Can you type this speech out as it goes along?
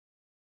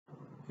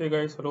Hey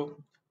guys, hello.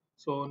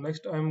 So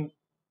next I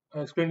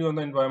explained you on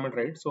the environment,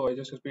 right? So I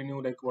just explained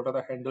you like what are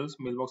the handles,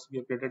 mailbox. We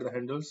have created the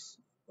handles,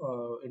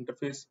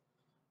 interface.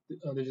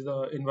 This is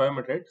the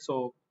environment, right?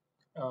 So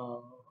uh,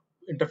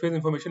 interface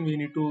information we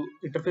need to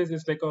interface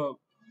is like a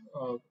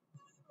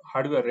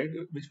hardware, right?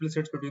 Which will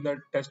sit between the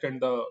test and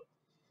the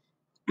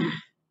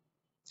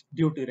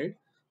duty, right?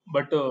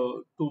 But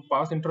to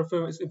pass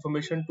interface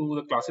information to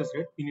the classes,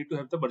 right? We need to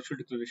have the virtual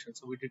declaration.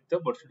 So we did the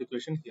virtual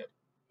declaration here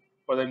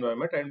for the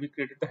environment, and we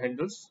created the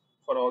handles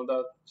for all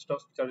the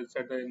stuff which are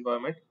inside the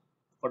environment.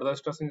 What are the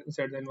stuff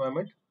inside the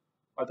environment?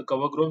 Are the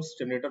cover groups,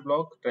 generator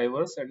block,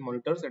 drivers, and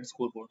monitors and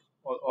scoreboard,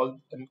 all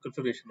in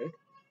configuration, right?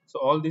 So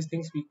all these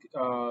things we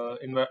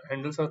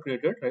handles are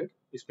created, right?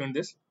 Explain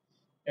this,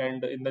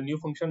 and in the new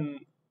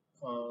function,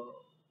 uh,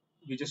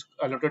 we just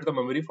allotted the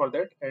memory for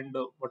that, and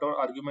whatever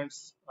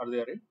arguments are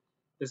there in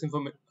this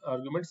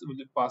arguments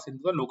will pass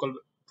into the local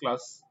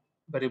class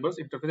variables,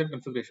 interface, and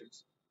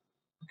configurations.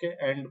 Okay,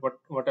 and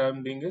what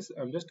I'm doing is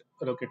I'm just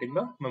allocating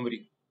the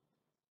memory.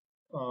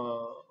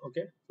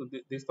 Okay, so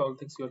these all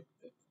things you're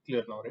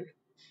clear now, right?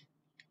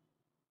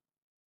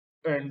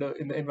 And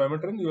in the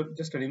environment run you're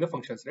just running the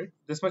functions, right?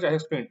 This much I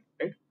have explained,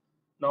 right?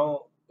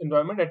 Now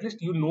environment, at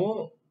least you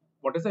know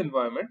what is the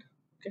environment.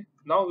 Okay,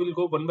 now we'll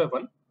go one by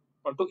one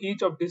onto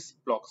each of these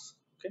blocks.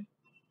 Okay,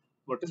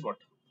 what is what?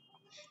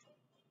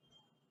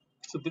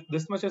 So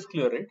this much is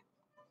clear, right?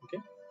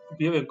 Okay,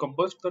 we have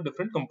encompassed the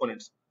different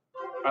components.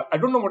 I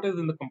don't know what is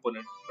in the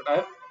component, but I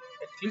have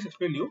at least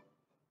explained you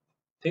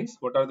things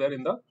what are there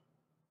in the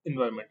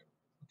environment.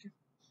 Okay,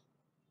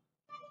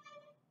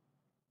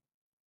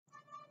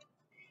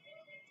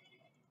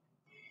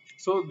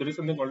 so there is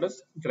something called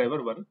as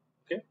driver one.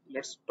 Okay,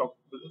 let's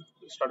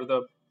start with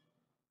the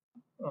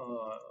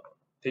uh,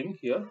 thing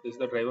here. This is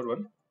the driver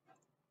one.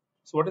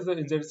 So what is the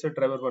inside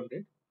driver one,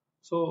 right?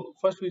 So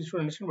first we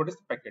should understand what is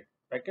the packet.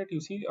 Packet, you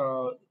see,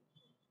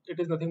 it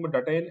is nothing but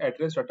data in,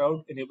 address, data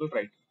out, enable,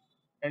 write.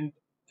 And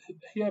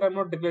here I'm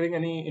not declaring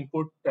any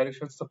input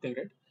directions, something,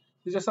 right?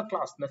 It's just a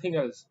class, nothing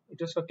else. It's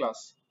just a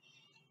class.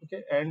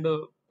 Okay, and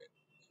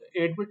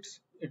 8 bits.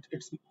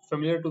 It's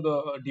familiar to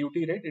the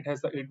duty, right? It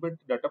has the 8-bit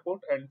data port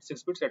and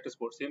 6 bits address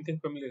port. Same thing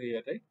familiar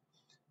here, right?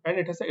 And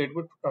it has the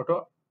 8-bit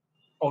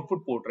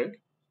output port, right?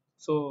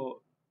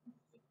 So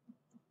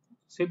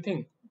same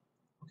thing.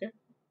 Okay,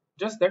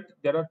 just that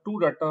there are two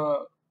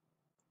data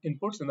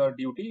inputs in the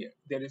duty.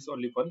 There is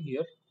only one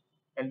here,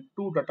 and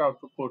two data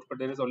output ports, but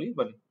there is only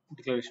one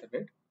declaration,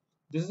 right?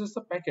 This is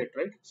a packet,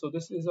 right? So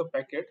this is a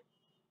packet,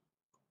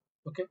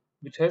 okay,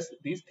 which has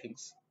these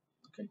things.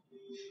 Okay,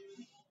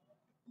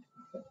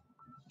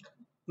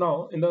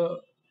 now in the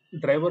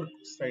driver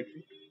side,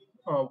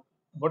 uh,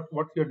 what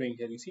we are doing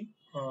here, you see,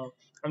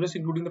 I'm just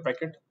including the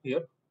packet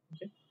here.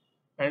 Okay,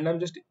 and I'm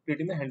just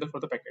creating the handle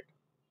for the packet.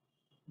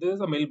 This is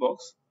a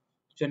mailbox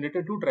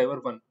generated to driver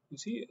one. You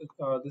see,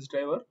 this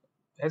driver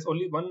has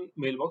only one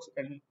mailbox,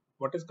 and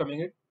what is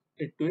coming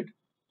it to it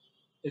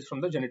is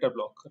from the generator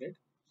block, right?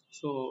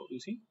 So you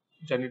see,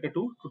 generator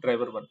 2 to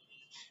driver 1.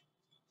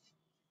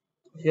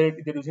 Here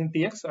they're using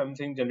TX, I'm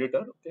saying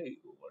generator. Okay,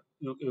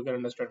 you can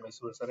understand vice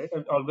versa, right?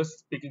 I'm always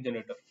speaking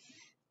generator.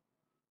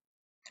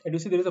 And you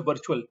see, there is a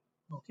virtual.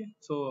 Okay,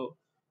 so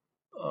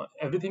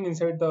everything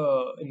inside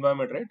the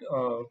environment, right?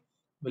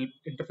 Will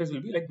interface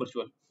will be like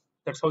virtual.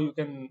 That's how you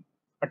can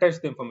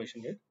attach the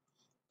information, right?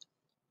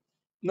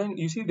 Then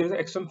you see, there is an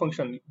external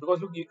function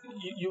because look,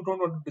 you don't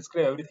want to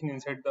describe everything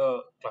inside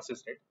the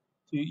classes, right?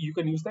 So you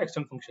can use the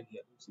external function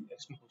here. You see,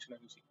 external function,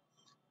 and you see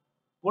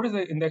what is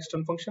the in the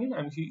external function.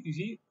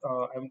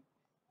 I'm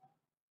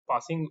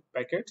passing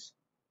packets.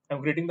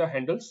 I'm creating the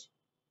handles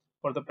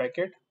for the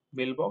packet,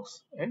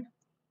 mailbox, and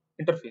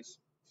interface.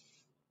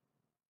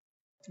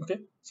 Okay,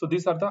 so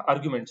these are the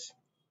arguments,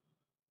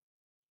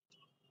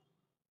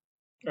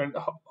 and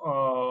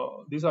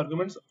these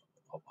arguments,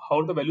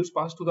 how the values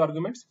passed to the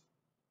arguments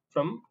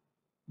from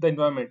the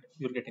environment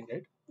you're getting,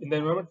 right? In the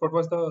environment, what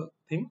was the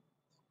thing?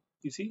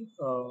 You see,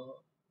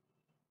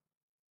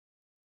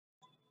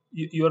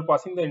 you are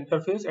passing the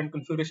interface and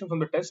configuration from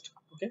the test.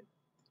 Okay,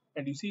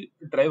 and you see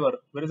driver.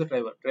 Where is the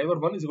driver? Driver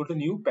one is equal to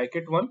new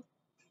packet one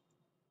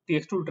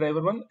tx2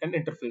 driver one and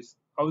interface.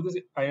 How is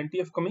this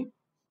intf coming?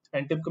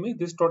 Intf coming.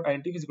 This dot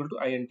intf is equal to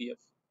intf,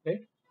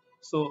 right?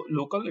 So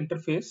local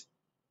interface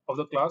of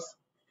the class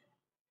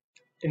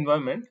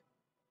environment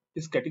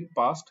is getting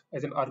passed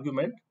as an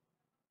argument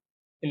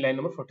in line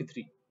number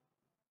 43,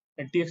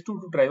 and tx2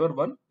 to driver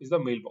one is the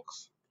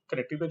mailbox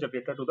connecting the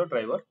generator to the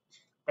driver.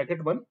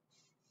 Packet one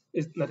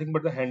is nothing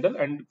but the handle,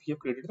 and we have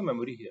created the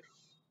memory here.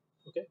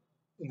 Okay,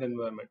 in the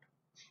environment.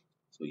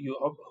 So you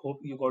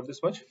hope you got this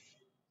much.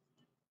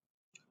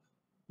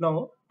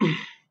 Now,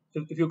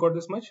 if you got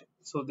this much,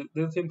 so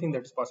there's the same thing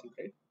that is passing,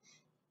 right?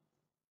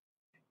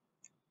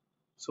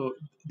 So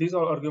these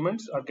are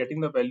arguments are getting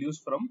the values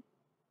from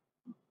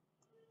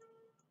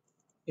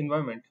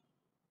environment.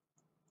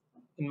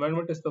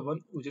 Environment is the one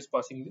which is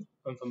passing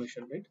the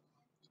information, right?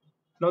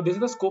 Now this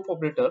is the scope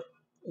operator.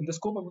 In the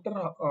scope operator,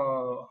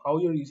 how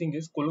you're using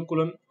is colon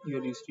colon.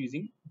 You're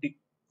using.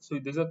 So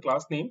there's a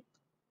class name,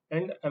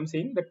 and I'm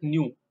saying that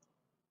new.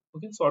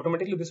 Okay, so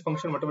automatically this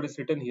function, whatever is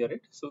written here,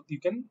 right? So you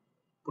can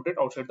put it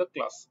outside the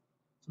class.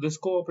 So this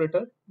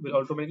co-operator will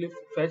automatically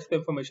fetch the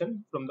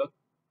information from the.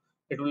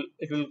 It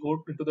will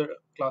go into the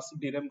class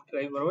DRAM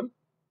driver one.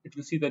 It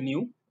will see the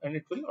new and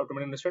it will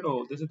automatically understand.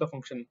 Oh, this is the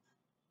function.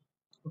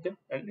 Okay,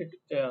 and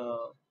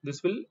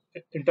this will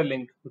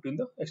interlink between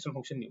the external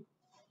function new.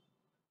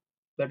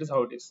 That is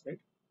how it is, right?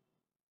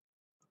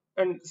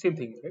 And same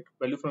thing, right?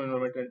 Value from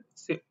environment and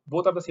say,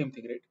 both are the same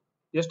thing, right?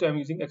 Just I'm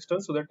using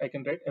external so that I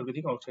can write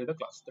everything outside the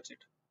class. That's it.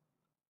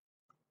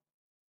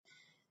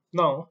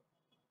 Now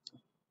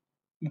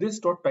this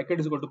dot packet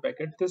is equal to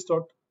packet. This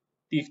dot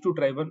txt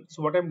driver.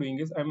 So what I'm doing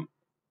is I'm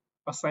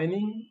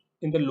assigning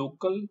in the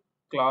local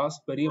class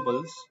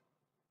variables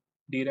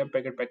DRAM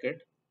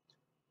packet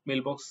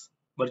mailbox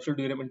virtual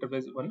DRAM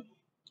interface one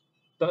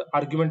the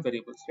argument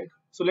variables, right?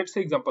 So let's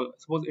say example.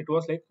 Suppose it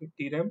was like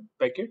DRAM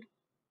packet,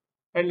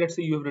 and let's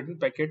say you have written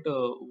packet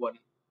one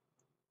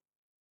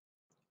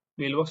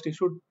mailbox text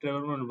to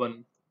driver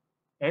one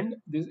and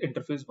this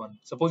interface one.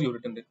 Suppose you've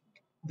written it.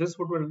 This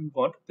would what we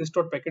want. This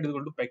dot packet is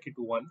equal to packet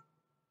one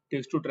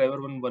takes to driver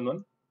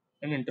one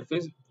and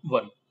interface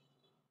one.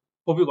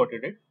 Hope you got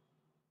it, right?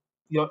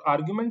 Your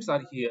arguments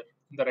are here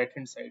in the right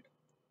hand side.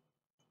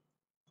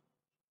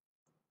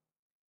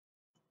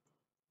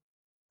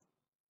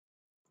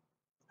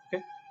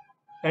 Okay,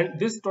 and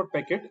this dot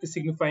packet is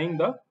signifying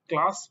the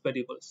class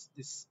variables.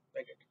 This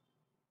packet.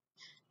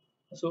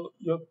 So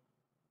your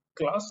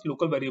class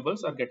local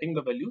variables are getting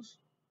the values.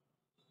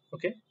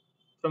 Okay,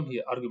 from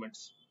here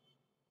arguments.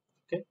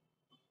 Okay,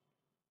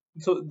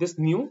 so this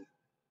new.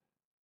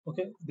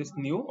 Okay, this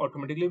new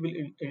automatically will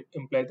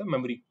imply the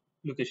memory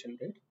location,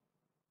 right?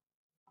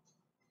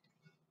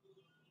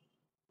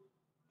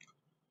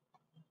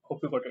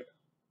 Hope you got it.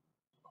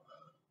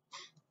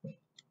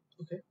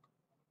 Okay.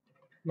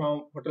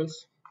 Now what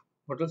else?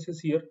 What else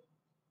is here?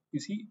 You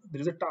see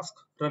there is a task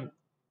run,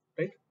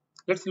 right?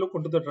 Let's look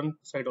onto the run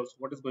side also.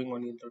 What is going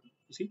on in the run?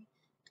 You see,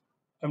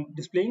 I'm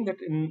displaying that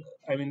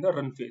I'm in the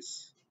run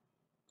phase.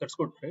 That's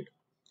good, right?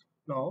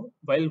 Now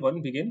while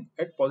one begin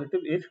at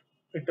positive age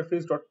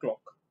interface dot clock.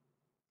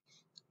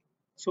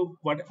 So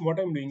what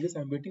I'm doing is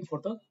I'm waiting for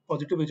the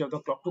positive edge of the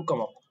clock to come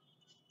up.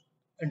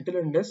 Until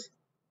unless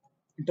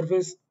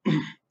interface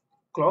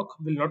clock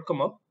will not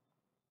come up,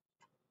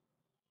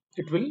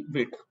 it will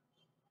wait.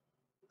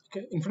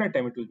 Okay, infinite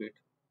time it will wait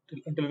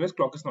until unless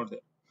clock is not there.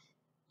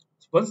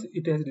 So once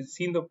it has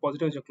seen the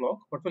positive edge of clock,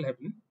 what will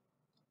happen?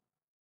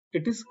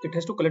 It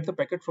has to collect the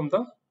packet from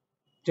the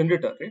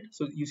generator, right?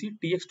 So you see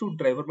tx2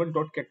 driver1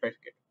 dot get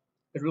packet.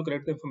 It will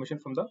collect the information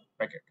from the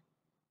packet,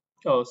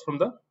 from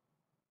the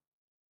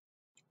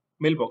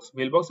mailbox.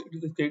 Mailbox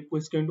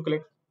is going to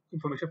collect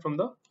information from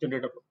the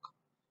generator block.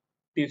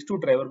 tx2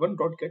 driver1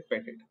 dot get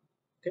packet.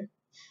 Okay,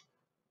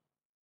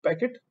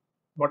 packet.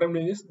 What I'm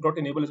doing is dot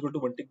enable is equal to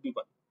 1 tick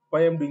b1.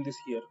 Why I'm doing this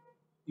here?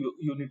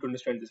 You need to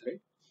understand this, right?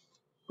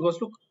 Because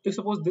look, if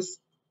suppose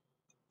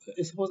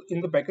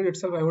in the packet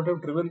itself I would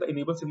have driven the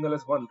enable signal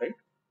as 1, right?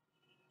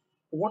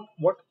 What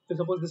if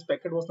suppose this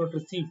packet was not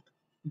received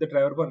in the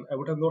driver 1, I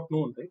would have not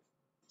known, right?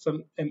 So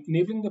I'm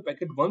enabling the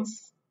packet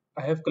once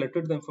I have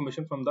collected the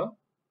information from the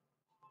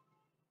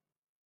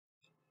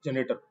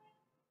generator.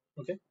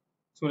 Okay.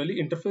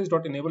 Similarly,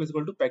 interface.enable is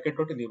equal to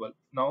packet.enable.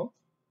 Now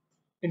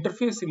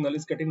interface signal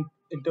is getting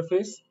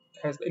interface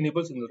has the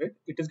enable signal, right?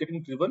 It is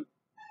getting driven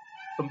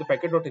from the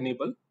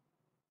packet.enable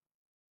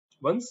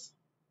once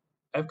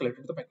I've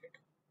collected the packet.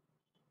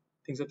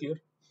 Things are clear.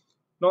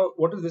 Now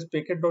what is this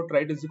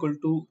packet.write is equal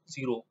to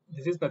 0?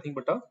 This is nothing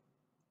but a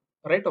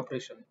write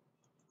operation.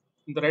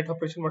 In the write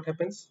operation, what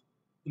happens?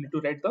 You need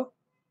to write the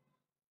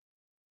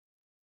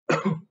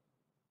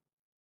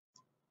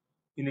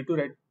you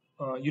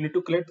need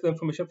to collect the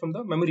information from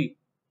the memory,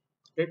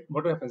 right?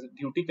 What happens?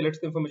 Duty collects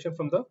the information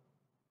from the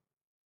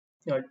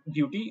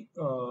duty.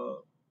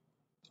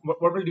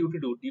 What will duty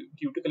do?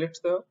 Duty collects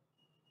the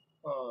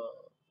uh,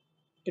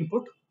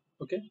 input,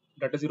 okay,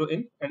 data 0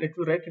 in, and it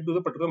will write it to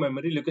the particular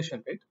memory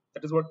location, right?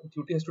 That is what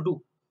duty has to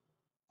do.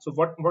 So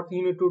what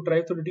you need to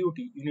drive through the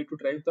duty? You need to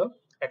drive the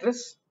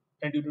address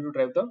and you need to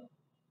drive the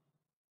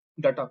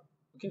data.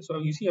 Okay, so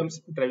you see I'm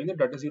driving the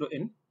data 0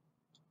 in.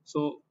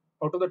 So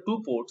out of the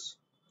two ports,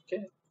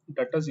 okay,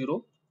 data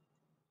 0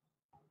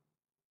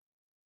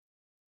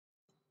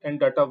 and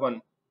data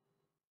 1.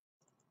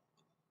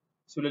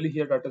 Similarly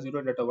here data 0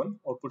 and data 1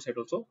 output side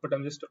also, but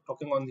I'm just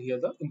talking on here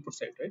the input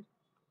side, right?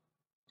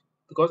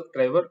 Because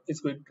driver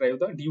is going to drive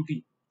the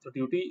duty. So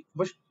duty,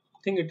 which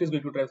thing it is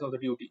going to drive for the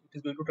duty? It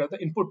is going to drive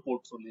the input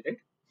ports only, right?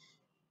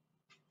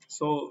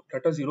 So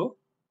data 0,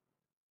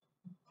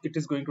 it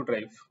is going to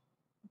drive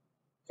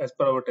as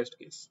per our test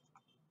case.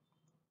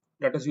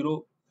 Data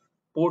 0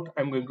 port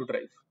I'm going to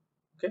drive.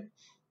 Okay.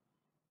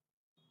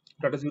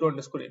 Data 0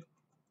 underscore in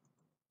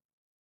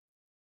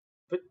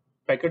with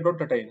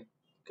packet.data in.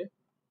 Okay.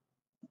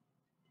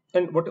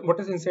 And what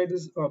is inside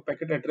this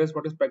packet address?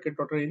 What is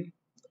packet.data in?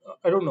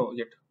 I don't know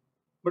yet.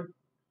 But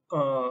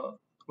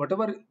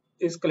whatever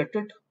is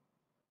collected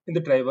in the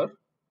driver,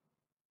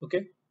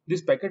 okay,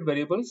 these packet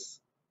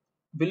variables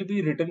will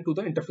be written to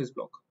the interface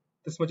block.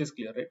 This much is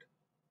clear, right?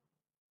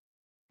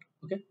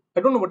 Okay, I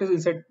don't know what is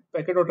inside.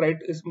 Packet dot write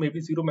is maybe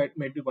 0, might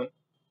be 1.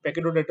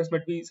 Packet dot address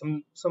might be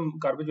some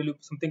garbage value,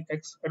 something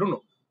X, I don't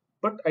know.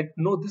 But I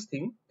know this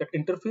thing, that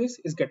interface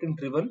is getting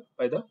driven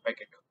by the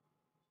packet.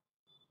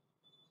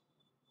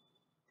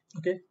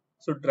 Okay,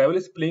 so driver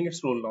is playing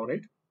its role now,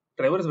 right?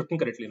 Driver is working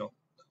correctly now.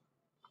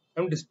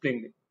 I'm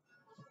displaying it.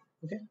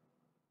 Okay,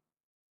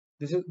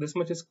 this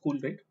much is cool,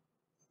 right?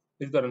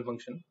 This is the run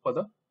function for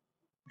the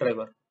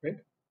driver, right?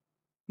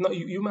 Now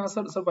you may ask,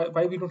 sir,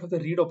 why we don't have the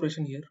read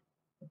operation here?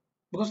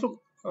 Because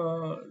look,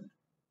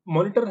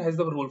 monitor has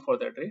the role for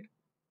that, right?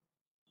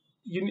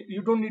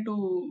 You don't need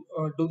to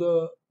do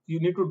the, you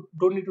need to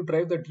don't need to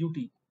drive the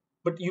duty.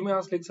 But you may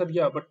ask, like, sir,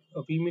 yeah, but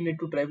we may need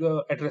to drive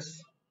the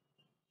address.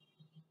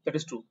 That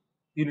is true,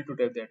 you need to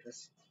drive the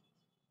address.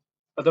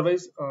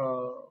 Otherwise,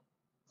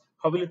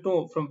 how will it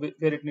know from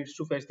where it needs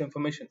to fetch the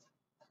information?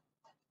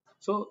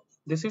 So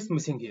this is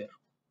missing here,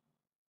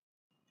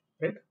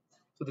 right?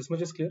 So this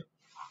much is clear.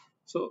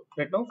 So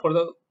right now, for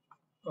the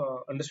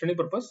understanding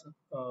purpose,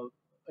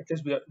 at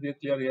least we are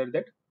clear here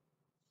that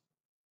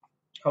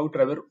how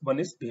driver 1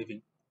 is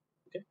behaving.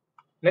 Okay,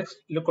 next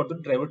look at the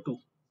driver 2.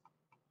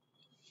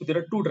 So there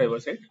are two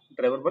drivers, right?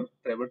 Driver 1,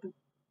 driver 2.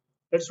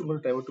 Let's look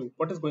at driver 2.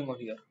 What is going on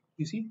here?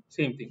 You see,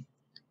 same thing.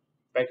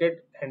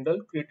 Packet handle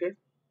created,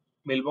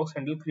 mailbox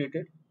handle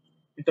created,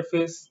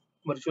 interface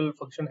virtual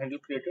function handle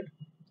created,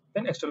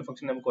 then external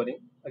function I'm calling.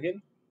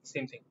 Again,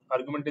 same thing.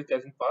 Argument is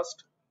getting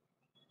passed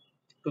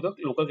to the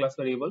local class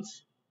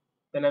variables.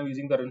 Then I'm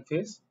using the run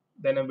phase.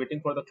 Then I'm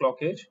waiting for the clock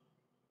edge.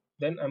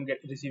 Then I'm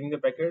receiving the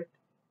packet.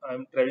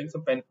 I'm driving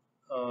some pen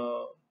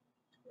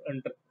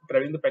and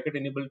driving the packet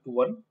enable to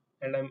 1,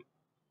 and I'm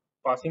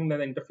passing the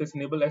interface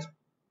enable as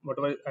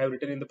whatever I have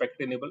written in the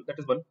packet enable, that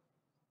is 1.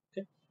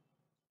 Okay,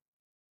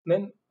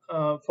 then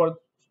for,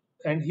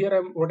 and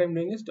here what I'm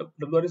doing is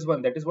WR is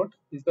 1, that is what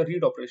is the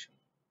read operation.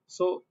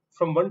 So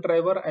from one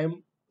driver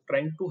I'm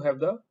trying to have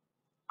the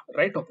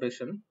write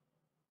operation,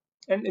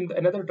 and in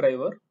another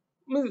driver,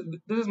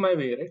 this is my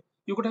way, right?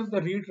 You could have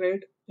the read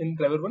write in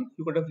driver 1,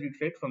 you could have read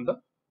write from the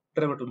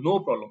driver 2, no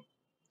problem,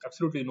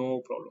 absolutely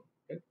no problem,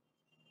 right?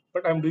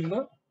 But I'm doing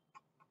the,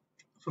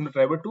 from the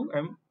driver 2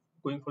 I'm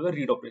going for the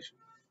read operation.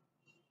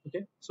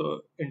 Okay,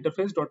 so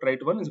interface dot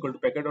write 1 is equal to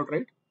packet dot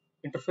write,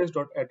 interface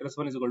dot address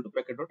 1 is equal to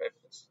packet dot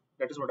address.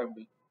 That is what I'm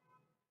doing.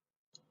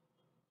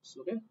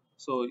 So, okay,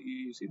 so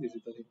you see, this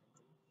is the thing,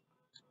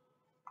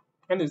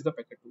 and this is the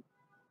packet 2.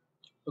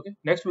 Okay,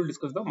 next we'll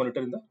discuss the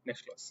monitor in the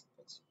next class.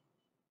 Thanks.